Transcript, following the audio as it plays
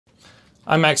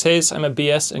I'm Max Hayes. I'm a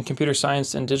BS in Computer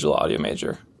Science and Digital Audio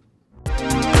major.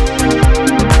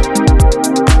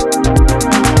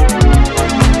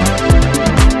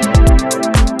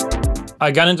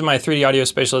 I got into my 3D audio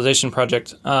spatialization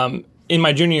project. In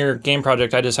my junior year game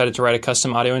project, I decided to write a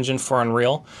custom audio engine for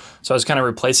Unreal. So I was kind of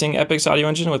replacing Epic's audio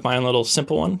engine with my own little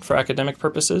simple one for academic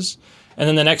purposes. And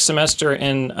then the next semester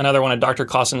in another one of Dr.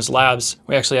 Clausen's labs,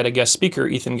 we actually had a guest speaker,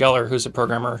 Ethan Geller, who's a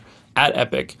programmer at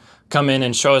Epic, come in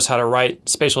and show us how to write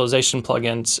spatialization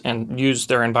plugins and use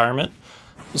their environment.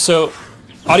 So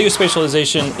audio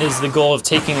spatialization is the goal of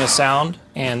taking a sound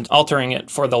and altering it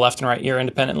for the left and right ear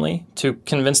independently to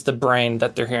convince the brain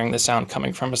that they're hearing the sound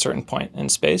coming from a certain point in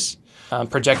space.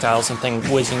 Projectiles and things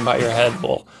whizzing by your head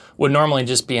would normally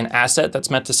just be an asset that's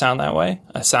meant to sound that way,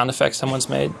 a sound effect someone's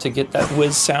made to get that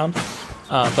whiz sound,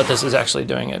 but this is actually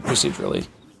doing it procedurally.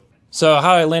 So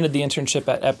how I landed the internship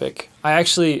at Epic, I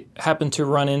actually happened to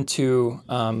run into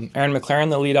Aaron McLaren,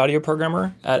 the lead audio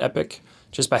programmer at Epic,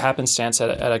 just by happenstance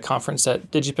at a conference that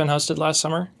DigiPen hosted last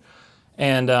summer.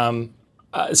 And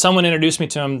someone introduced me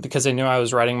to him because they knew I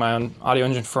was writing my own audio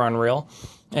engine for Unreal.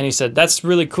 And he said, "That's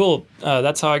really cool.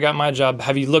 That's how I got my job.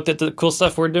 Have you looked at the cool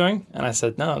stuff we're doing?" And I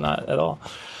said, "No, not at all."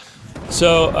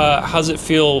 So how's it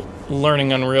feel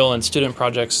learning Unreal and student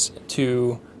projects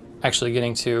to actually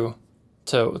getting to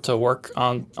work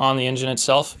on the engine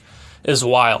itself is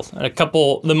wild. And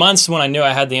the months when I knew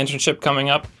I had the internship coming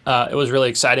up, it was really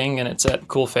exciting, and it's a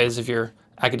cool phase of your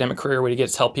academic career where you get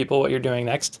to tell people what you're doing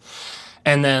next.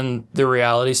 And then the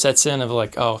reality sets in of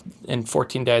like, oh, in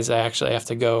 14 days I actually have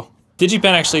to go.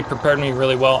 DigiPen actually prepared me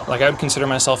really well. Like, I would consider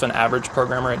myself an average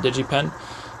programmer at DigiPen,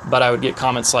 but I would get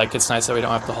comments like, it's nice that we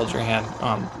don't have to hold your hand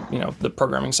on, the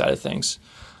programming side of things.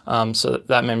 So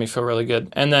that made me feel really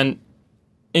good. And then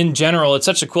in general, it's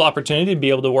such a cool opportunity to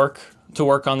be able to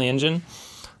work on the engine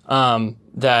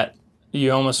that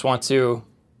you almost want to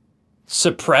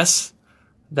suppress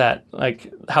that,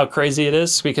 like, how crazy it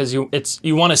is, because you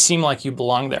want to seem like you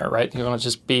belong there, right? You want to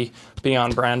just be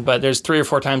on brand. But there's 3 or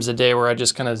 4 times a day where I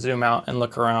just kind of zoom out and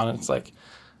look around, and it's like,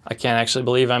 I can't actually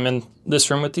believe I'm in this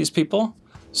room with these people.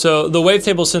 So the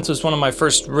wavetable synth was one of my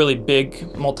first really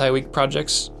big multi-week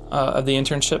projects of the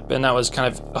internship, and that was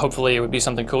kind of, hopefully it would be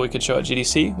something cool we could show at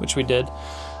GDC, which we did.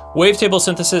 Wavetable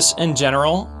synthesis in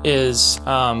general is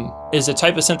a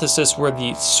type of synthesis where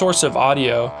the source of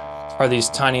audio are these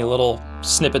tiny little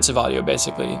snippets of audio,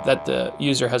 basically, that the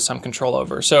user has some control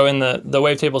over. So in the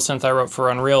wavetable synth I wrote for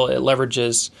Unreal, it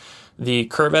leverages the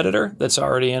curve editor that's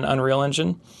already in Unreal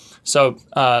Engine. So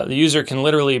the user can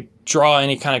literally draw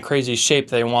any kind of crazy shape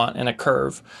they want in a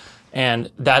curve,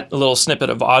 and that little snippet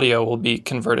of audio will be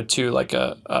converted to like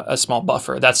a small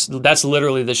buffer. That's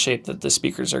literally the shape that the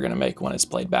speakers are going to make when it's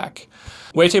played back.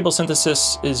 Wavetable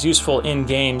synthesis is useful in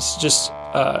games. Just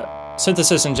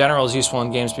synthesis in general is useful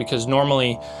in games because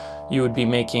normally you would be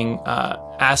making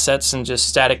assets and just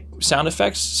static sound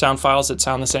effects, sound files that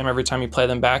sound the same every time you play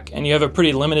them back. And you have a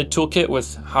pretty limited toolkit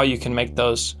with how you can make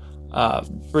those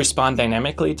respond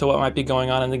dynamically to what might be going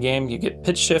on in the game. You get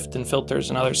pitch shift and filters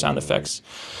and other sound effects.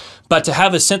 But to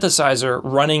have a synthesizer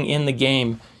running in the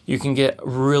game, you can get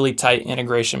really tight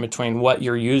integration between what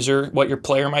your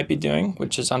player might be doing,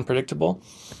 which is unpredictable,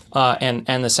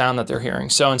 and the sound that they're hearing.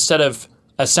 So instead of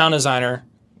a sound designer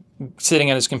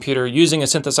sitting at his computer using a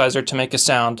synthesizer to make a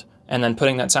sound and then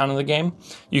putting that sound in the game,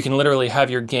 you can literally have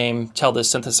your game tell the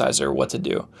synthesizer what to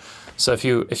do. So if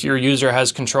your user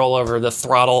has control over the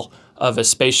throttle of a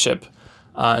spaceship,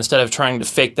 instead of trying to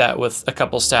fake that with a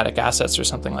couple static assets or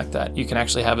something like that, you can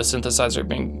actually have a synthesizer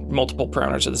being multiple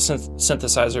parameters of the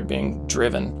synthesizer being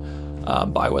driven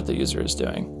by what the user is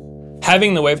doing.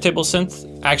 Having the wavetable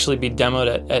synth actually be demoed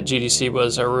at GDC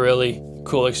was a really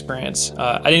cool experience.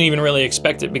 I didn't even really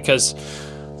expect it, because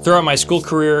throughout my school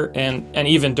career and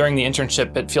even during the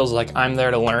internship, it feels like I'm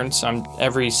there to learn. So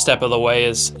every step of the way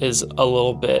is a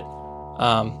little bit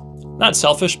not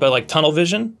selfish, but like tunnel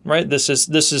vision, right? This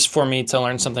is for me to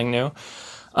learn something new.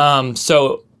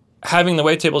 So having the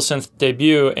wavetable synth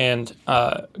debut and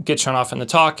get shown off in the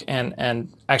talk,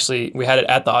 and actually we had it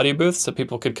at the audio booth so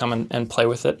people could come and play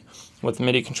with it with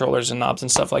MIDI controllers and knobs and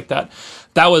stuff like that.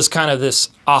 That was kind of this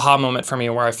aha moment for me,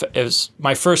 where it was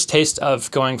my first taste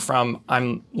of going from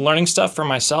I'm learning stuff for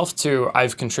myself to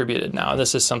I've contributed now.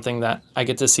 This is something that I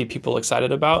get to see people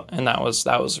excited about, and that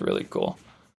was really cool.